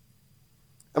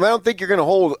 I mean, I don't think you're going to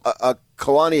hold a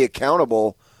Kalani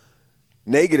accountable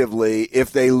negatively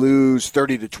if they lose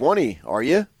 30-20, are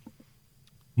you?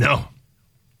 No,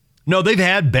 they've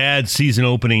had bad season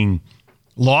opening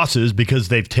losses because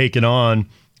they've taken on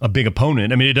a big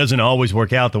opponent. I mean, it doesn't always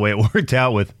work out the way it worked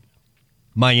out with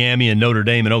Miami and Notre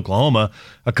Dame and Oklahoma.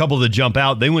 A couple that jump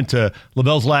out. They went to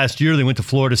LaVelle's last year. They went to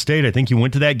Florida State. I think you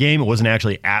went to that game. It wasn't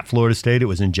actually at Florida State. It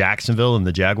was in Jacksonville in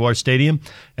the Jaguar Stadium.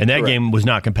 And that game was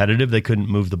not competitive. They couldn't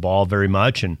move the ball very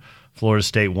much. And Florida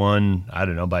State won, I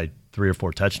don't know, by 3 or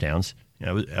 4 touchdowns.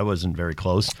 That wasn't very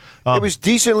close. It was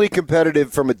decently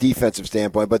competitive from a defensive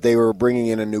standpoint, but they were bringing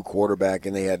in a new quarterback,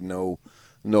 and they had no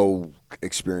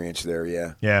experience there,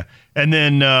 Yeah. And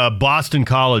then Boston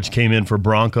College came in for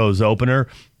Broncos opener,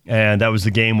 and that was the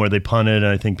game where they punted,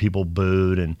 and I think people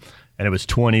booed, and it was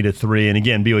 20-3. And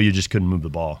again, BYU just couldn't move the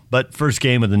ball. But first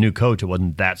game of the new coach, it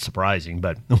wasn't that surprising,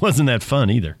 but it wasn't that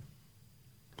fun either.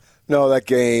 No, that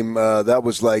game, that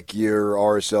was like your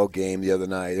RSL game the other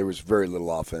night. There was very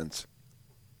little offense.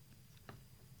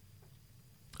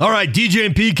 All right, DJ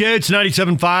and PK, it's 97.5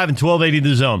 and 1280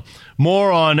 The Zone.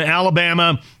 More on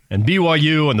Alabama and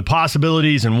BYU and the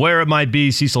possibilities and where it might be.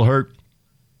 Cecil Hurt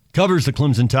covers the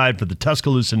Clemson Tide for the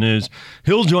Tuscaloosa News.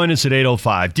 He'll join us at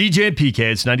 8:05. DJ and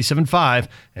PK, it's 97.5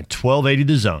 and 1280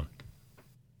 The Zone.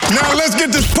 Now let's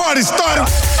get this party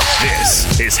started.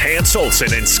 This is Hans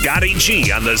Olsen and Scotty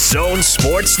G on the Zone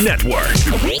Sports Network.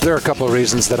 There are a couple of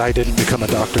reasons that I didn't become a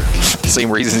doctor.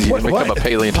 Same reasons you didn't become a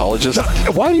paleontologist?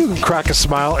 No, why do you crack a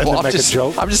smile and then make a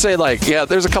joke? I'm just saying,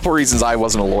 there's a couple reasons I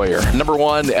wasn't a lawyer. Number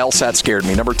 1, LSAT scared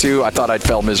me. Number 2, I thought I'd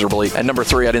fail miserably. And number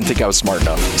 3, I didn't think I was smart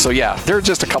enough. So yeah, there are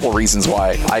just a couple reasons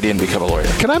why I didn't become a lawyer.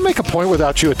 Can I make a point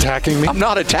without you attacking me? I'm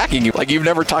not attacking you. You've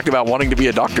never talked about wanting to be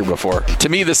a doctor before. To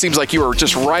me, this seems like you were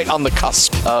just right on the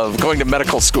cusp of going to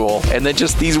medical school, and then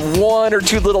just these 1 or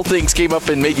 2 little things came up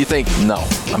and made you think, no,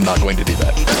 I'm not going to do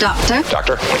that. Doctor.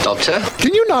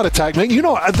 Can you not attack me? You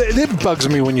know, it bugs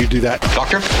me when you do that.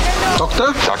 Doctor.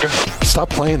 Stop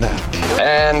playing that.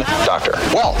 And doctor.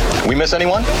 Well, we miss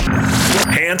anyone?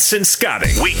 Hans and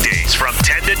Scotty, weekdays from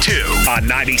 10 to 2 on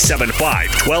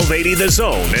 97.5, 1280 The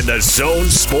Zone and the Zone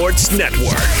Sports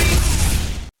Network.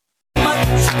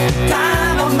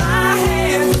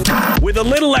 With a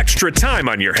little extra time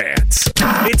on your hands,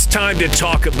 it's time to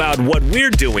talk about what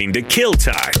we're doing to kill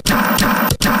time.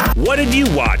 What did you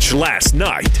watch last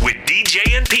night with DJ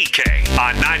and PK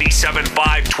on 97.5,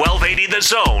 1280 The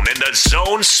Zone and the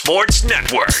Zone Sports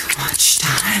Network? Too much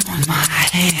time on my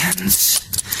hands.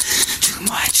 Too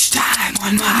much time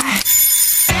on my...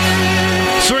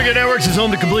 Suriga Networks is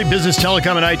home to complete business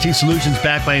telecom and IT solutions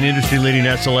backed by an industry-leading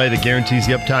SLA that guarantees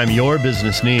the uptime your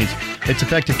business needs. It's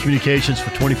effective communications for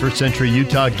 21st century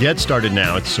Utah. Get started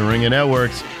now at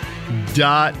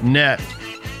SuringaNetworks.net.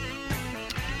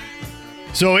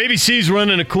 So ABC's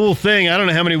running a cool thing. I don't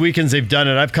know how many weekends they've done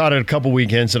it. I've caught it a couple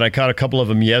weekends, and I caught a couple of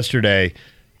them yesterday.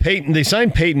 They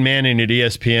signed Peyton Manning at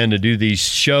ESPN to do these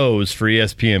shows for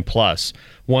ESPN+.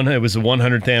 It was the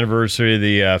 100th anniversary of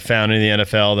the founding of the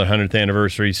NFL, the 100th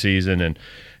anniversary season.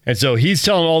 And so he's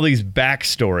telling all these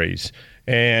backstories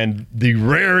and the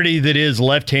rarity that is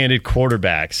left-handed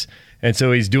quarterbacks. And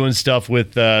so he's doing stuff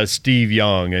with Steve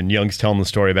Young, and Young's telling the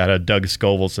story about how Doug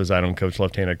Scoville says, I don't coach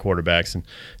left-handed quarterbacks. And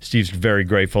Steve's very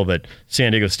grateful that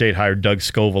San Diego State hired Doug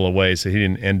Scoville away so he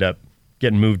didn't end up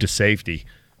getting moved to safety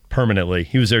permanently.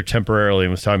 He was there temporarily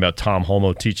and was talking about Tom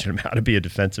Holmoe teaching him how to be a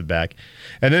defensive back.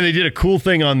 And then they did a cool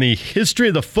thing on the history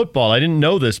of the football. I didn't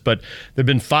know this, but there have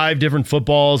been 5 different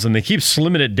footballs, and they keep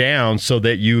slimming it down so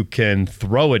that you can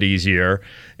throw it easier.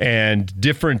 And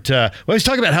different, when I was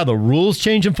talking about how the rules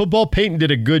change in football, Peyton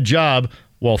did a good job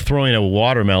while throwing a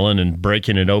watermelon and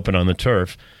breaking it open on the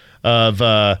turf.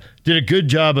 Did a good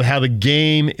job of how the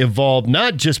game evolved,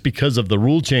 not just because of the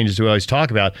rule changes we always talk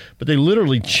about, but they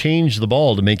literally changed the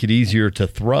ball to make it easier to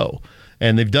throw.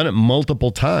 And they've done it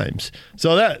multiple times.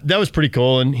 So that was pretty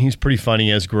cool, and he's pretty funny. He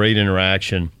has great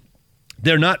interaction.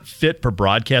 They're not fit for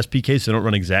broadcast, PK, so they don't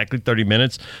run exactly 30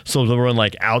 minutes. So they'll run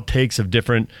like outtakes of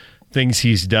different things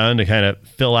he's done to kind of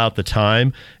fill out the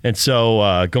time. And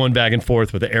so going back and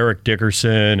forth with Eric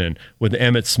Dickerson and with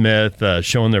Emmitt Smith,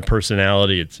 showing their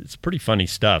personality, it's pretty funny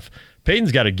stuff.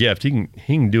 Peyton's got a gift. He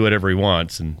can do whatever he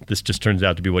wants, and this just turns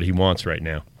out to be what he wants right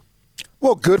now.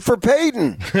 Well, good for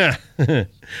Peyton.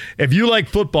 If you like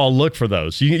football, look for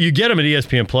those. You get them at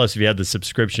ESPN Plus if you have the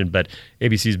subscription, but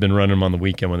ABC's been running them on the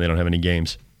weekend when they don't have any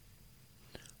games.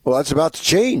 Well, that's about to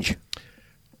change.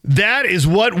 That is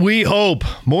what we hope.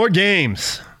 More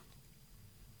games.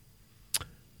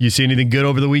 You see anything good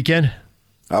over the weekend?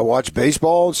 I watched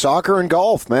baseball, soccer, and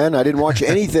golf, man. I didn't watch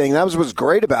anything. That was what's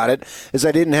great about it, is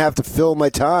I didn't have to fill my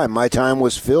time. My time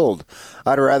was filled.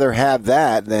 I'd rather have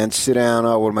that than sit down,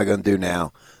 what am I going to do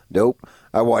now? Nope.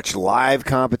 I watched live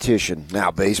competition.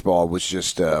 Now, baseball was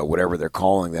just whatever they're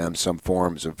calling them, some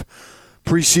forms of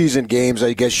preseason games,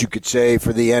 I guess you could say,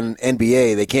 for the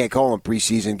NBA. They can't call them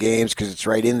preseason games because it's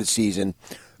right in the season.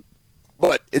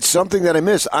 But it's something that I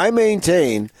miss. I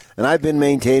maintain, and I've been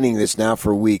maintaining this now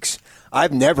for weeks,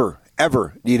 I've never,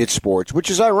 ever needed sports, which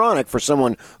is ironic for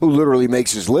someone who literally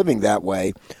makes his living that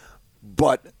way.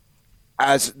 But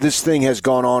as this thing has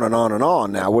gone on and on and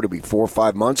on, now, what are we, 4 or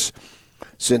 5 months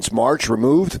since March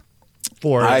removed?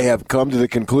 4. I have come to the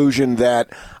conclusion that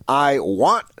I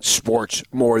want sports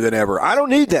more than ever. I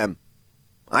don't need them.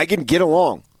 I can get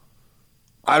along.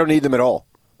 I don't need them at all.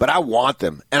 But I want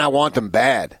them, and I want them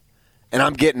bad. And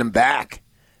I'm getting them back.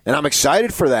 And I'm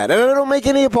excited for that. And I don't make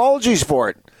any apologies for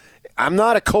it. I'm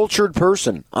not a cultured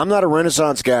person. I'm not a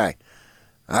Renaissance guy.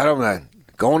 I don't know.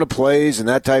 Going to plays and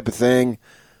that type of thing.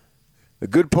 The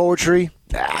good poetry,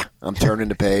 I'm turning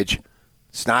the page.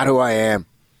 It's not who I am.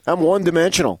 I'm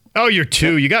one-dimensional. Oh, you're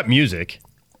two. You got music.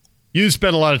 You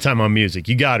spend a lot of time on music.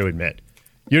 You got to admit.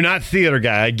 You're not theater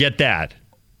guy. I get that.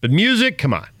 But music,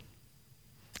 come on.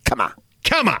 Come on.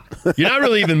 Come on. You're not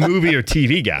really even movie or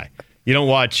TV guy. You don't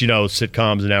watch,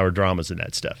 sitcoms and hour dramas and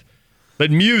that stuff. But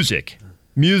music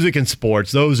and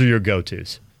sports, those are your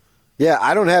go-tos. Yeah,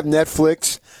 I don't have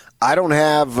Netflix. I don't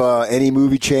have any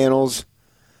movie channels.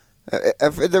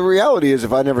 The reality is,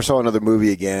 if I never saw another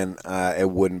movie again, it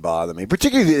wouldn't bother me,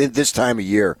 particularly at this time of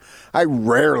year. I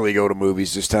rarely go to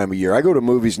movies this time of year. I go to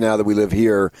movies now that we live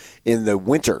here in the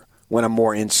winter when I'm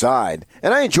more inside.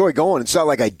 And I enjoy going. It's not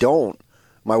like I don't.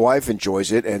 My wife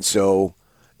enjoys it, and so,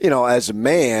 as a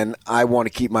man, I want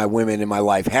to keep my women in my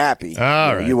life happy.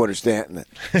 All right. You understand that.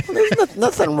 There's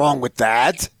nothing wrong with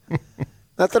that.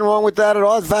 Nothing wrong with that at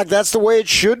all. In fact, that's the way it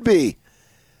should be.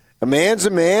 A man's a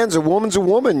man, a woman's a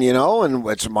woman, and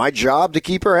it's my job to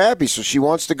keep her happy. So she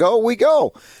wants to go, we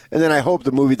go. And then I hope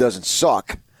the movie doesn't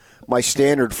suck. My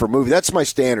standard for movie. That's my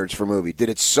standards for movie. Did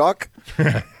it suck?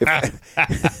 If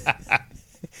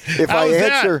I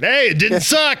answer, hey, it didn't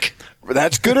suck.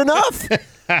 That's good enough.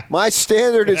 My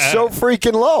standard is so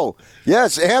freaking low.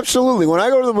 Yes, absolutely. When I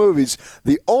go to the movies,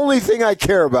 the only thing I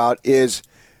care about is,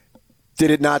 did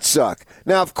it not suck?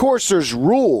 Now, of course, there's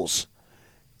rules.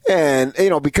 And,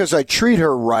 because I treat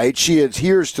her right, she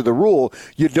adheres to the rule.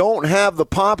 You don't have the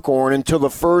popcorn until the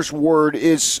first word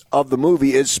of the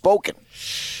movie is spoken.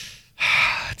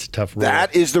 It's a tough rule.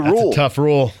 That is the rule. That's a tough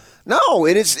rule. No,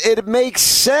 it makes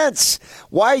sense.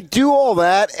 Why do all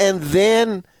that and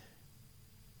then...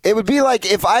 It would be like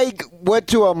if I went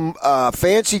to a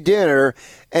fancy dinner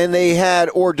and they had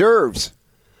hors d'oeuvres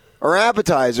or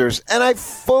appetizers, and I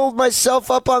filled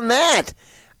myself up on that.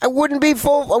 I wouldn't be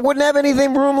full. I wouldn't have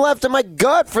anything room left in my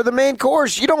gut for the main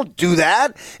course. You don't do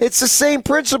that. It's the same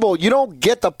principle. You don't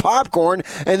get the popcorn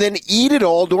and then eat it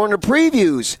all during the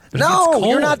previews. No,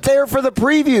 you're not there for the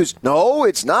previews. No,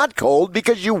 it's not cold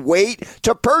because you wait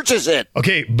to purchase it.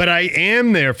 Okay, but I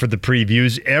am there for the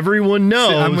previews. Everyone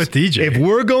knows. See, I'm with DJ. If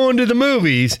we're going to the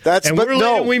movies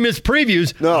and we miss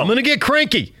previews, I'm going to get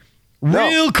cranky.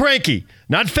 Real cranky.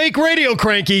 Not fake radio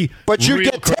cranky. But you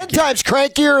get 10 times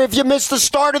crankier if you miss the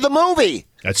start of the movie.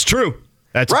 That's true.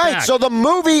 That's right. fact. So the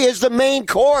movie is the main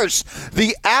course.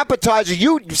 The appetizer.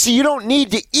 You don't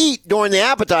need to eat during the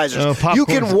appetizers. You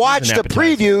can watch the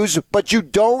previews, but you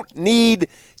don't need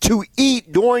to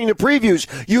eat during the previews.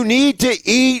 You need to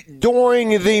eat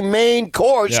during the main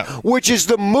course, which is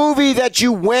the movie that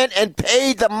you went and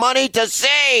paid the money to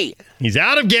see. He's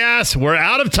out of gas. We're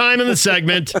out of time in the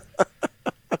segment.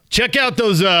 Check out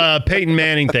those Peyton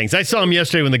Manning things. I saw him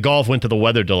yesterday when the golf went to the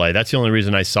weather delay. That's the only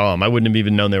reason I saw him. I wouldn't have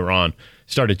even known they were on.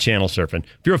 Started channel surfing.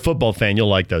 If you're a football fan, you'll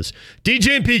like those.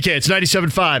 DJ and PK, it's 97.5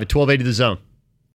 at 1280 The Zone.